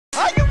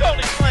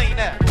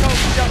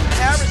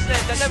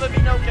There'll never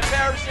be no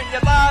comparison.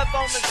 You're live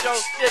on the show.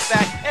 Sit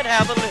back and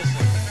have a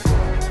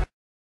listen.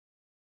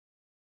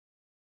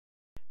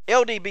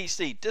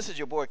 LDBC, this is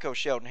your boy Coach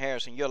Sheldon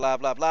Harrison. You're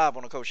live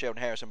on the Coach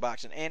Sheldon Harrison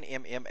Boxing and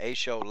MMA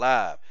Show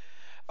live.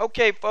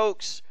 Okay,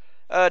 folks,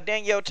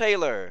 Danielle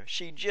Taylor,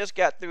 she just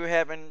got through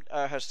having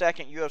her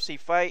second UFC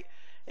fight,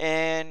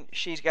 and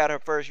she's got her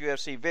first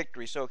UFC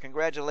victory. So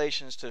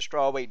congratulations to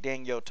strawweight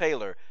Danielle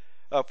Taylor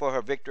for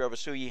her victory over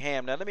Seo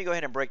Hee. Now, let me go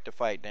ahead and break the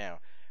fight down.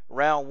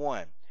 Round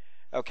one.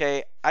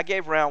 Okay, I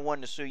gave round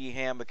one to Seo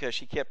Hee because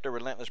she kept the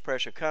relentless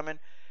pressure coming,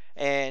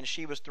 and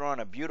she was throwing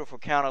a beautiful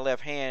counter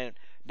left hand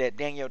that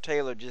Danielle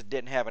Taylor just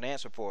didn't have an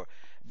answer for.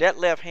 That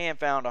left hand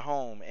found a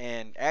home,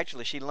 and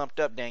actually she lumped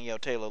up Danielle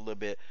Taylor a little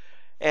bit.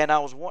 And I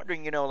was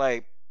wondering,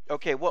 like,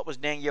 okay, what was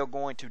Danielle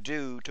going to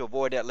do to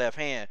avoid that left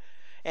hand?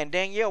 And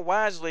Danielle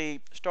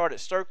wisely started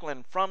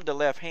circling from the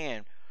left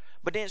hand,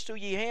 but then Seo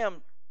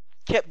Hee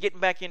kept getting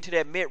back into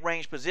that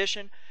mid-range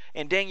position,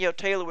 and Danielle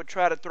Taylor would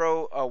try to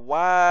throw a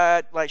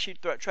wide, like she'd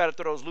try to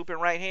throw those looping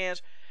right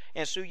hands,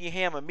 and Seo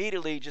Hee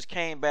immediately just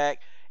came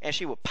back, and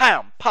she would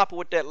pop her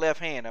with that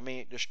left hand. I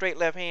mean, the straight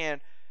left hand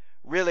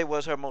really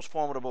was her most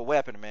formidable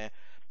weapon, man.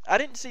 I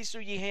didn't see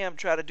Seo Hee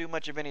try to do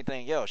much of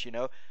anything else,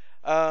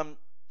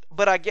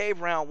 but I gave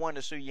round one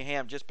to Seo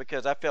Hee just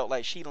because I felt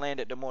like she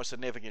landed the more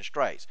significant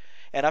strikes,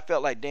 and I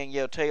felt like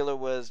Danielle Taylor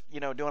was,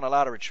 doing a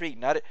lot of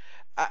retreating.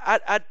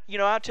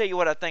 I'll tell you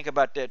what I think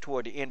about that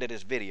toward the end of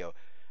this video,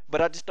 but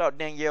I just thought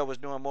Danielle was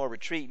doing more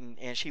retreating,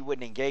 and she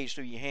wouldn't engage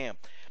Seo Hee.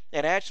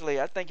 And actually,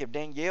 I think if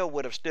Danielle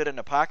would have stood in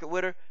the pocket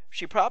with her,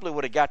 she probably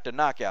would have got the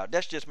knockout.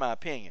 That's just my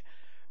opinion.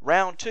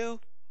 Round two,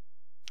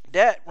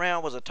 that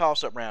round was a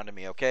toss-up round to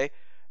me, okay?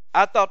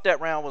 I thought that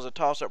round was a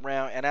toss-up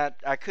round, and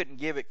I couldn't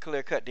give it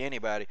clear-cut to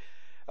anybody.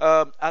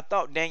 I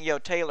thought Danielle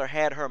Taylor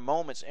had her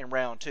moments in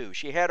round two.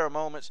 She had her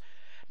moments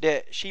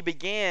that she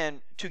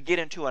began to get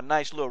into a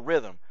nice little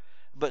rhythm,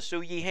 but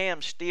Seo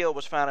Hee still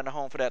was finding a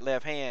home for that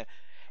left hand,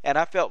 and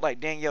I felt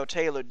like Danielle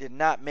Taylor did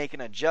not make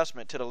an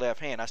adjustment to the left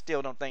hand. I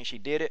still don't think she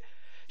did it.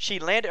 She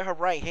landed her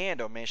right hand,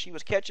 though, man. She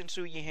was catching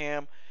Seo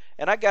Hee,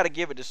 and I got to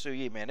give it to Seo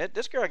Hee, man.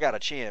 This girl got a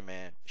chin,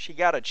 man. She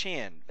got a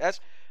chin.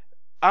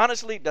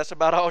 Honestly, that's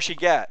about all she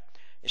got.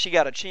 She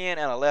got a chin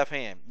and a left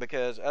hand,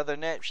 because other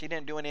than that, she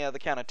didn't do any other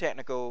kind of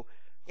technical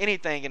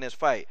anything in this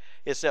fight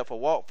except for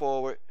walk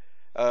forward,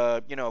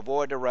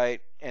 avoid the right,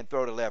 and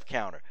throw the left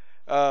counter.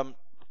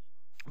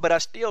 But I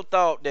still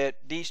thought that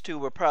these two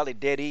were probably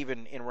dead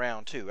even in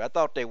round two. I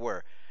thought they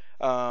were.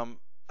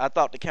 I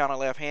thought the counter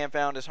left hand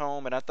found his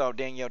home, and I thought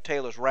Danielle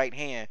Taylor's right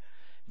hand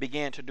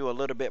began to do a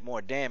little bit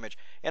more damage.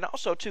 And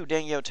also, too,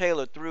 Danielle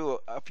Taylor threw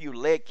a few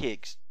leg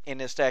kicks in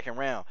this second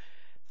round.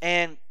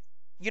 And,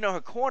 her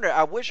corner,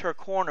 I wish her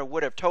corner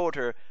would have told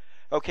her,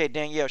 okay,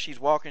 Danielle, she's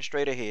walking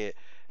straight ahead.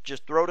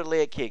 Just throw the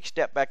leg kick,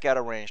 step back out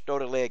of range, throw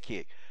the leg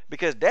kick.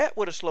 Because that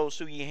would have slowed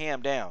Seo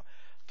Hee down.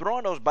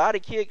 Throwing those body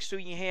kicks, Seo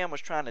Hee was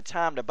trying to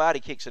time the body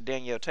kicks of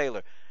Danielle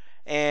Taylor.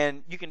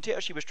 And you can tell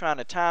she was trying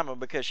to time them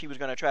because she was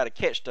going to try to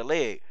catch the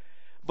leg.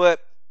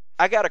 But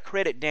I got to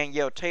credit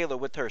Danielle Taylor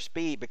with her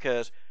speed,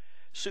 because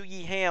Seo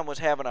Hee was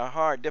having a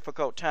hard,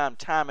 difficult time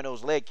timing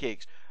those leg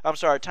kicks.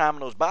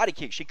 Timing those body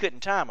kicks. She couldn't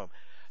time them.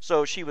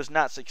 So she was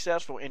not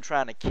successful in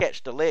trying to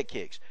catch the leg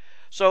kicks.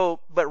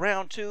 But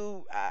round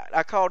two,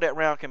 I called that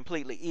round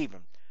completely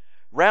even.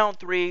 Round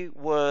three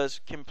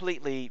was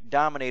completely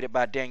dominated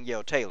by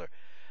Danielle Taylor.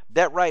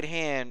 That right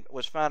hand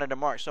was finding the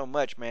mark so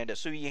much, man, that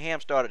Seo Hee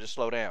started to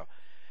slow down.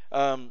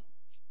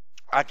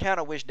 I kind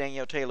of wish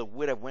Danielle Taylor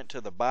would have went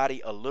to the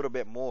body a little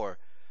bit more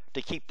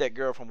to keep that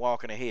girl from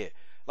walking ahead.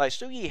 Like,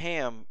 Seo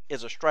Hee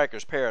is a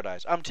striker's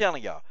paradise. I'm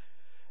telling y'all,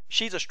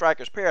 she's a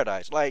striker's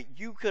paradise. Like,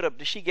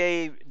 she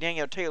gave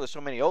Danielle Taylor so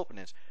many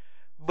openings,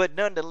 but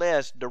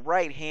nonetheless, the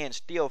right hand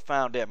still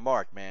found that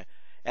mark, man.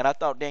 And I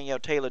thought Danielle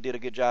Taylor did a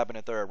good job in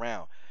the third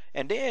round.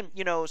 And then,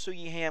 Seo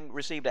Hee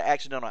received an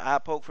accidental eye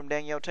poke from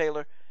Danielle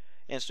Taylor.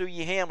 And Seo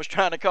Hee was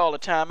trying to call a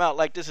timeout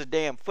like this is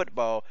damn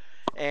football.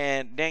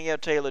 And Danielle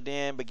Taylor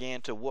then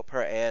began to whoop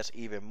her ass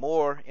even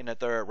more in the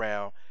third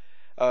round.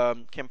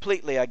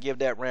 Completely, I give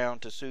that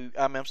round to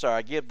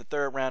I give the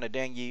third round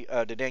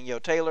to Danielle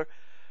Taylor.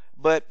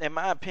 But in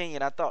my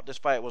opinion, I thought this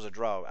fight was a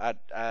draw.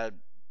 I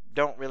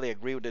don't really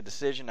agree with the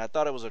decision. I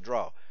thought it was a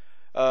draw.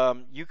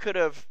 You could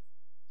have.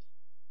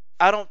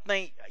 I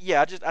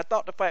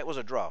thought the fight was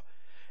a draw.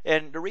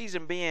 And the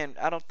reason being,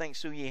 I don't think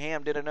Seo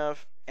Hee did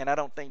enough, and I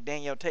don't think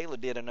Danielle Taylor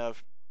did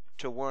enough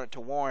to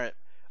warrant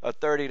a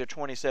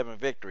 30-27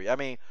 victory. I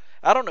mean,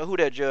 I don't know who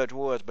that judge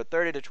was, but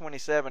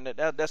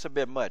 30-27, that's a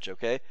bit much,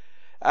 okay?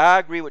 I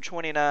agree with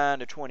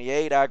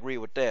 29-28. I agree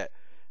with that.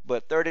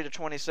 But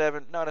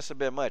 30-27, no, that's a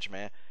bit much,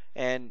 man.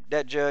 And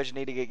that judge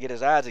needed to get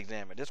his eyes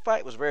examined. This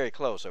fight was very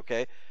close,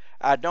 okay?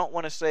 I don't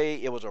want to say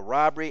it was a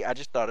robbery. I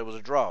just thought it was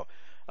a draw.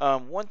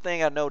 One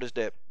thing I noticed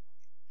that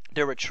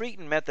the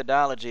retreating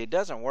methodology, it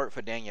doesn't work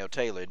for Danielle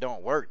Taylor. It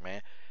don't work,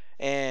 man.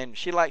 And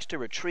she likes to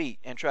retreat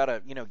and try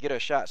to, get her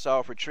shots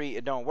off, retreat.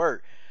 It don't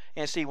work.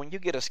 And see, when you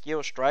get a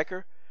skilled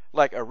striker,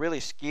 like a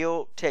really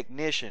skilled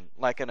technician,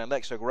 like an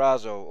Alexa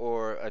Grasso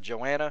or a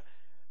Joanna,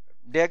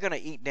 they're going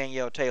to eat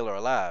Danielle Taylor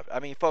alive. I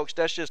mean, folks,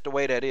 that's just the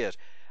way that is.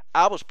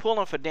 I was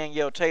pulling for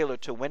Danielle Taylor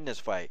to win this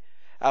fight.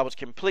 I was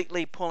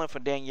completely pulling for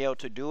Danielle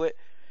to do it.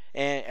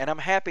 And I'm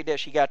happy that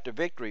she got the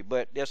victory,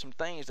 but there's some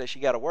things that she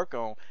got to work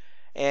on.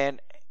 And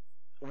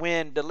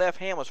when the left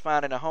hand was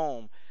finding a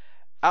home,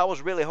 I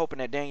was really hoping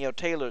that Danielle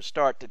Taylor would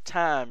start to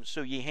time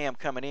Seo Hee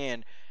coming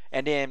in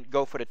and then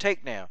go for the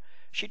takedown.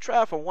 She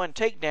tried for one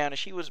takedown and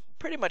she was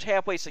pretty much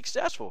halfway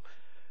successful.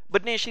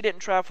 But then she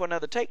didn't try for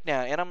another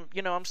takedown.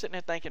 And I'm sitting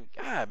there thinking,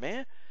 God,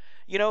 man,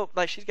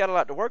 like she's got a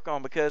lot to work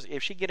on, because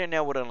if she get in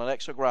there with an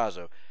Alexa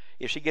Grasso,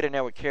 if she get in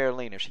there with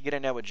Carolina, if she get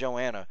in there with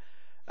Joanna,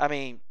 I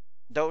mean,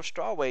 those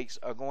strawweights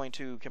are going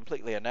to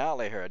completely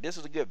annihilate her. This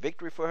is a good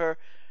victory for her,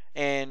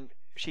 and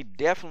she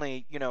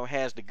definitely,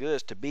 has the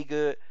goods to be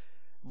good.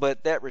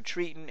 But that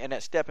retreating and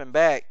that stepping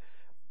back,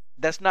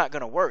 that's not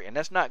going to work, and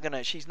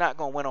she's not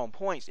going to win on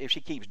points if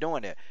she keeps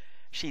doing that.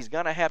 She's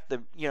going to have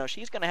to,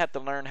 she's going to have to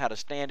learn how to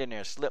stand in there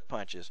and slip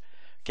punches.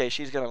 Okay,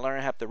 she's going to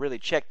learn how to really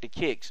check the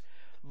kicks,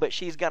 but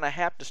she's going to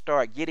have to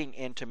start getting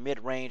into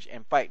mid-range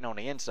and fighting on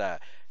the inside.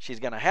 She's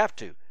going to have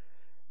to,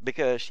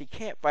 because she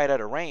can't fight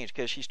at a range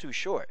because she's too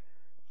short.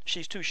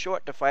 She's too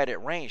short to fight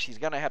at range. She's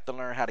going to have to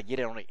learn how to get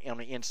it on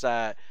the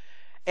inside.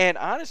 And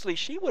honestly,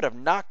 she would have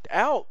knocked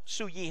out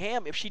Seo Hee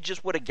if she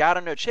just would have got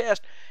on her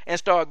chest and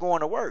started going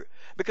to work.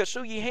 Because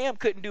Seo Hee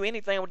couldn't do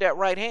anything with that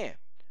right hand.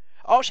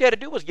 All she had to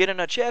do was get in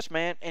her chest,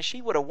 man, and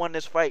she would have won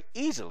this fight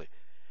easily.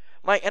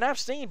 And I've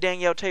seen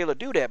Danielle Taylor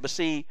do that, but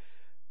see,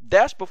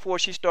 that's before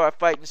she started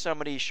fighting some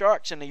of these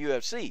sharks in the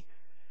UFC.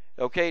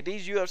 Okay,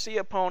 these UFC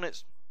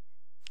opponents,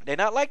 they're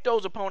not like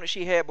those opponents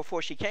she had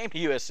before she came to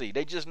UFC.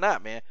 They just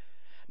not, man.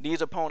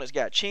 These opponents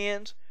got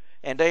chins,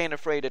 and they ain't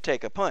afraid to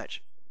take a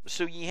punch.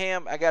 Seo Hee,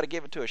 I got to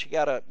give it to her. She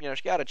got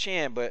a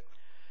chin, but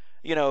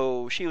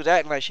she was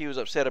acting like she was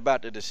upset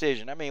about the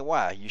decision. I mean,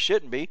 why? You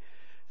shouldn't be.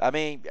 I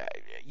mean,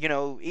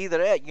 either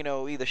that,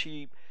 either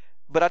she.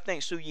 But I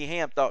think Seo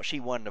Hee thought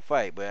she won the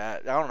fight, but I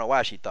don't know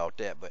why she thought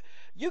that. But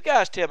you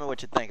guys tell me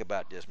what you think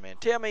about this, man.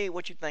 Tell me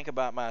what you think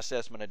about my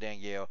assessment of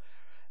Danielle.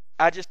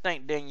 I just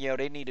think Danielle,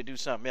 they need to do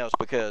something else,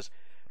 because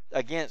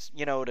against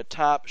the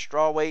top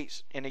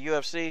strawweights in the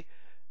UFC,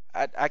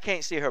 I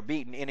can't see her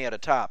beating any of the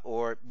top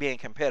or being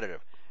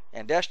competitive.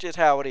 And that's just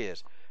how it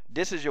is.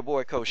 This is your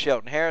boy, Coach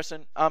Shelton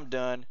Harrison. I'm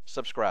done.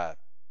 Subscribe.